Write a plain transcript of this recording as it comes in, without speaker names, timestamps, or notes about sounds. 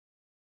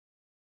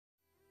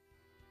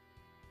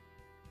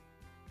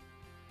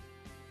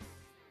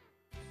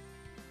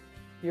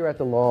Here at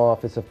the Law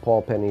Office of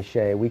Paul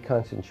Penichet, we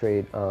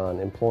concentrate on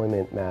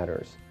employment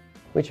matters,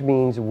 which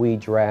means we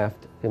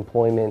draft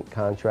employment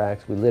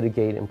contracts, we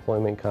litigate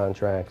employment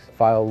contracts,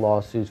 file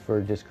lawsuits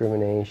for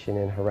discrimination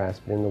and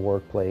harassment in the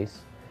workplace.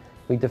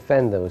 We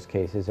defend those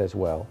cases as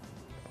well.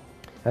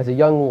 As a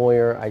young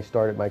lawyer, I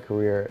started my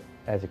career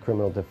as a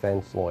criminal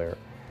defense lawyer,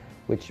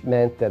 which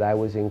meant that I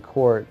was in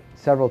court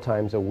several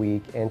times a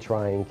week and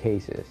trying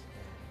cases.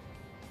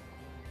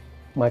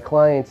 My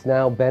clients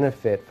now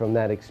benefit from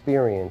that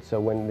experience, so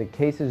when the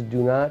cases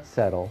do not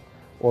settle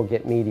or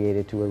get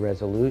mediated to a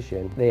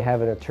resolution, they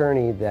have an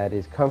attorney that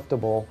is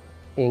comfortable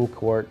in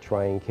court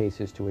trying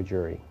cases to a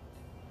jury.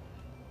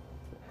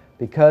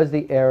 Because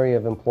the area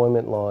of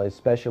employment law is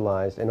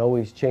specialized and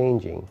always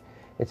changing,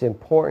 it's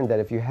important that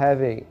if you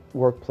have a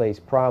workplace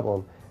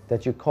problem,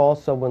 that you call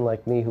someone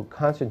like me who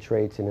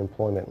concentrates in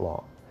employment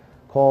law.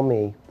 Call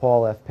me,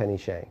 Paul F.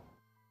 Penichet.